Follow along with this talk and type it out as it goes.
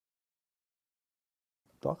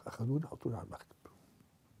طاق أخذوني حطوني على المكتب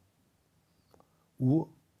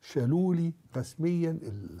وشالوا لي رسميا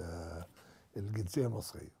الجنسية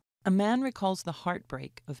المصرية. A man recalls the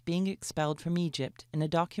heartbreak of being expelled from Egypt in a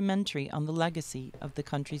documentary on the legacy of the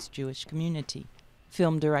country's Jewish community.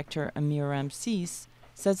 Film director Amir Ramses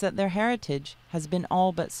says that their heritage has been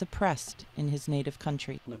all but suppressed in his native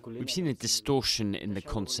country. We've seen a distortion in the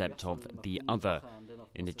concept of the other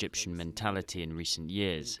in Egyptian mentality in recent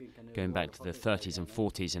years, going back to the 30s and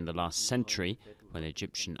 40s in the last century, when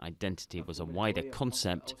Egyptian identity was a wider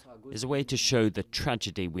concept, is a way to show the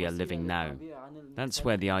tragedy we are living now. That's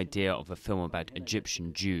where the idea of a film about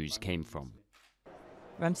Egyptian Jews came from.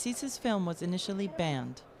 Ramses's film was initially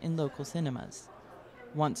banned in local cinemas.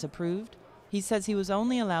 Once approved, he says he was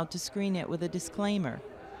only allowed to screen it with a disclaimer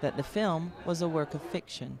that the film was a work of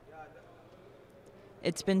fiction.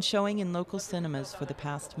 It's been showing in local cinemas for the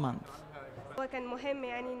past month.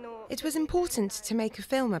 It was important to make a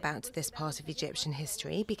film about this part of Egyptian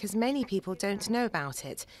history because many people don't know about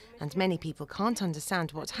it, and many people can't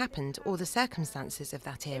understand what happened or the circumstances of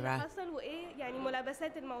that era.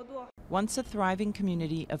 Once a thriving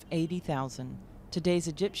community of 80,000, today's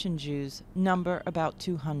Egyptian Jews number about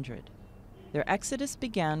 200. Their exodus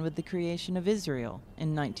began with the creation of Israel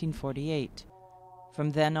in 1948.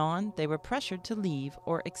 From then on, they were pressured to leave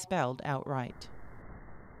or expelled outright.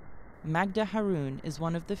 Magda Haroun is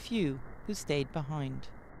one of the few who stayed behind.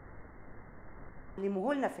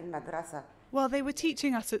 While they were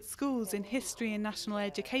teaching us at schools in history and national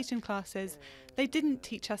education classes, they didn't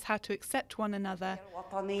teach us how to accept one another.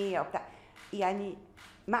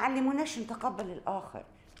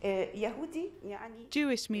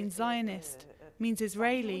 Jewish means Zionist, means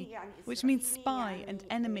Israeli, which means spy and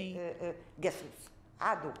enemy.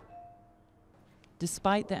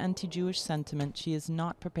 Despite the anti-Jewish sentiment, she is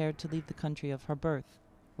not prepared to leave the country of her birth,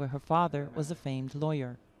 where her father was a famed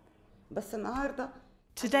lawyer.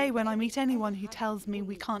 Today, when I meet anyone who tells me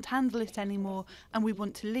we can't handle it anymore and we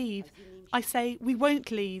want to leave, I say, we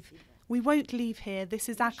won't leave. We won't leave here. This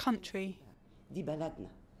is our country.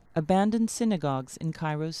 Abandoned synagogues in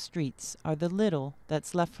Cairo's streets are the little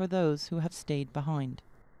that's left for those who have stayed behind.